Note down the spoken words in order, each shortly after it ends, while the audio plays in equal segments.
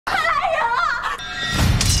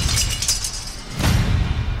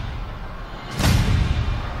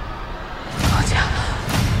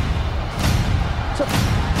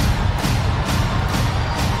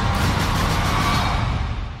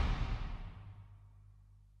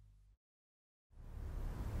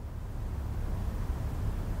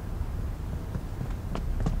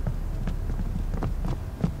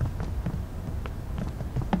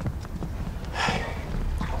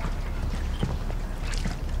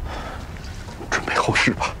后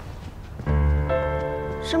事吧。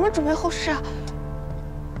什么准备后事啊？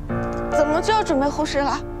怎么就要准备后事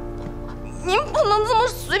了？您不能这么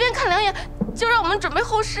随便看两眼就让我们准备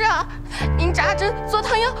后事啊！您榨汁、做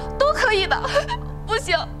汤药都可以的。不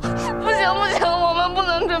行，不行，不行，我们不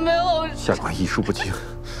能准备后事。下官医术不精，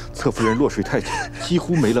侧夫人落水太久，几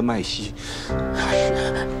乎没了脉息，还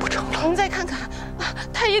是不成了。您再看看，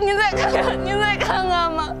太医，您再看看，您再看看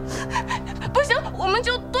嘛。不行，我们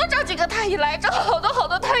就多找几个太医来，找好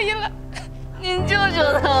多太医来。您救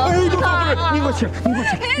救他！哎，左夫人，您给我起来，您给我起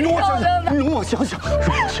来，容我想想，容我想想，容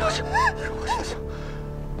我想想，容我想想。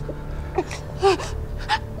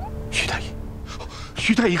徐太医，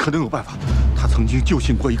徐太医可能有办法。他曾经救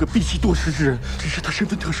醒过一个闭气多时之人，只是他身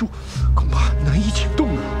份特殊，恐怕难以请动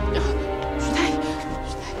了。徐太医，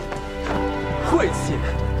晦气！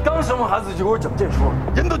刚生完孩子就给我整这出，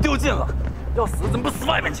人都丢尽了，要死怎么不死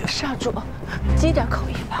外面去？少主，积点口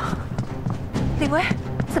意吧。李薇，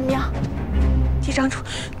怎么样？嫡长主，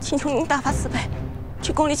请求您大发慈悲，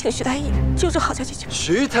去宫里请徐太医救治好小姐姐。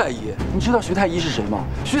徐太医，你知道徐太医是谁吗？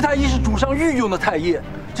徐太医是主上御用的太医。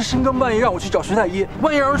这深更半夜让我去找徐太医，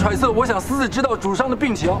万一让人揣测我想私自知道主上的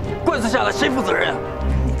病情，官司下来谁负责任啊？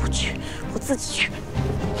你不去，我自己去。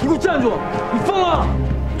你给我站住！你疯了！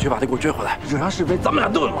去把他给我追回来，惹上是非，咱们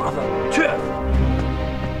俩都有麻烦。去！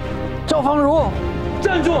赵芳如，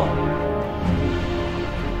站住！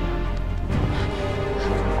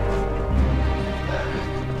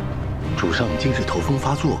主上今日头风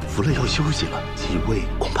发作，服了药休息了，几位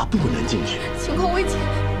恐怕不能进去。情况危急，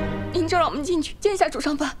您就让我们进去见一下主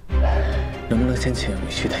上吧。能不能先请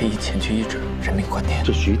徐太医前去医治，人命关天？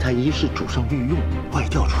这徐太医是主上御用，外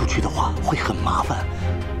调出去的话会很麻烦，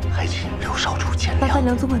还请刘少主见谅。麻烦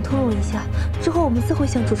梁总管通融一下，之后我们自会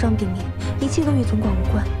向主上禀明，一切都与总管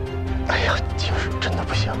无关。哎呀，今日真的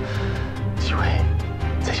不行，几位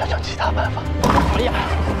再想想其他办法。哎呀，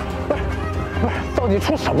不是，到底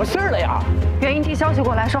出什么事儿了呀？元英递消息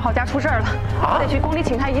过来，说郝家出事儿了，我得去宫里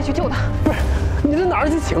请太医去救他。不是，你这哪儿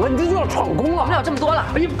去请啊？你这就要闯宫啊！没有这么多了。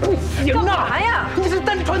哎呀，不行啊！干嘛呀？你是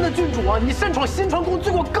丹川的郡主啊，你擅闯新川宫，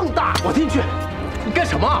罪过更大。我进去，你干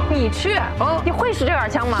什么？你去啊？你会使这杆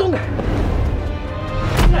枪吗？松开！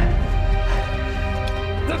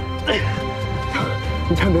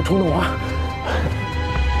你千万别冲动啊！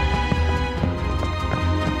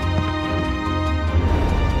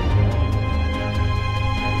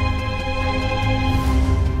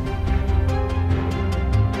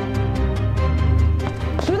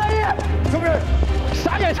徐大爷，是不是？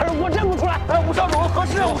啥眼神？我认不出来。哎，武少主，合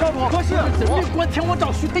适，武少主，合适。人命关天，我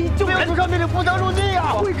找徐太医救人。主上命令不得入境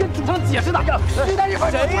呀！我会跟主上解释的。徐太医，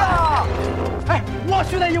快谁呀？哎，我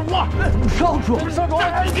徐太医，我武少主，少主，哎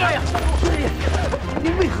呀，徐太医，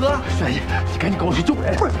您为何？徐太医，你赶紧跟我去救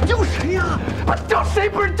人。不是救谁呀？啊，救谁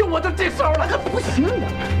不是救我的这手了？可不行呀！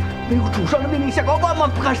没有主上的命令，下官万万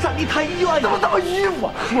不敢擅离太医院。怎么这么迂腐？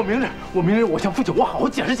我明日我向父亲我好好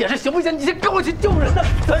解释解释，行不行？你先跟我去救人呢。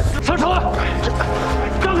上车！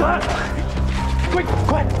张凯，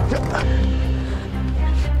快！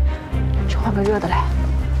去换个热的来。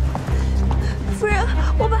夫人，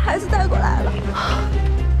我把孩子带过来了。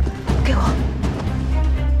给我。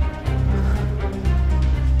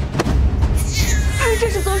夫人，这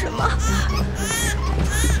是做什么？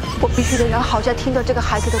我必须得让郝家听到这个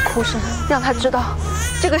孩子的哭声，让他知道，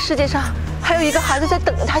这个世界上还有一个孩子在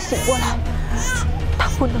等着他醒过来。他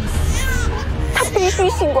不能死，他必须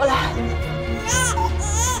醒过来。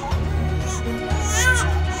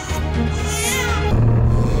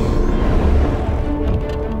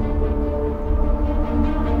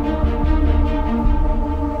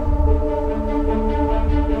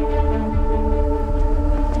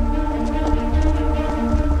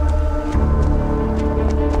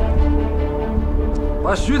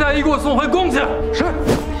把徐太医给我送回宫去。是，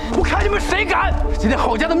我看你们谁敢！今天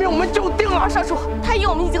郝家的命我们就定了。少主，太医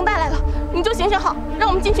我们已经带来了，你就行行好，让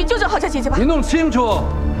我们进去救救郝家姐姐吧。你弄清楚，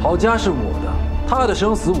郝家是我的，他的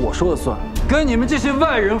生死我说了算，跟你们这些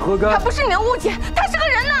外人何干？他不是你的误解，他是个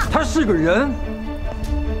人呐。他是个人？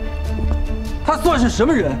他算是什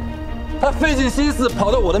么人？他费尽心思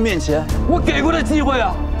跑到我的面前，我给过他机会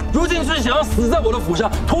啊，如今却想要死在我的府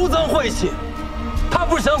上，徒增晦气。他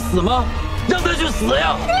不是想死吗？让他去死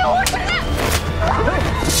呀！你无耻！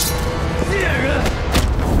贱人！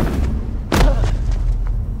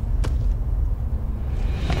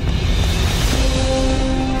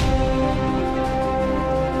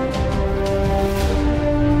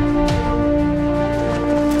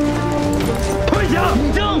退下！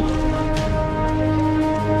领征！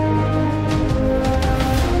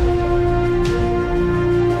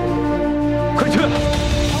快去！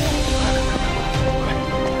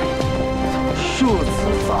庶子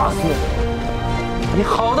杂碎！你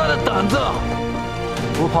好大的胆子！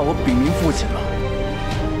不怕我禀明父亲吗？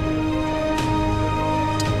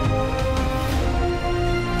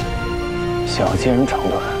想要接人长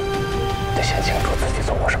短，得先清楚自己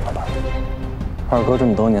做过什么吧。二哥这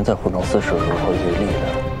么多年在虎城寺是如何阅历的，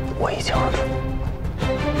我一清二楚。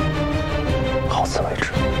好自为之。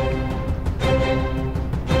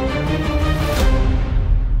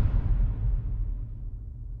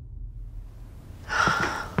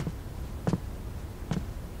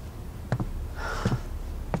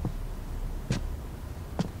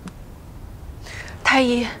太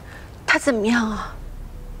医，他怎么样啊？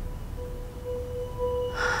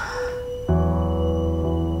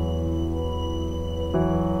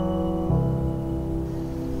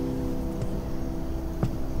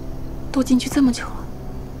都进去这么久了，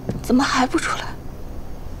怎么还不出来？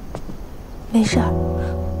没事儿，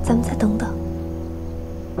咱们再等等。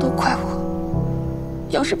都怪我，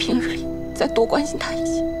要是平日里再多关心他一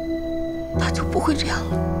些，他就不会这样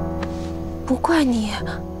了。不怪你，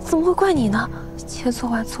怎么会怪你呢？千错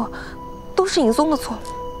万错，都是尹宗的错。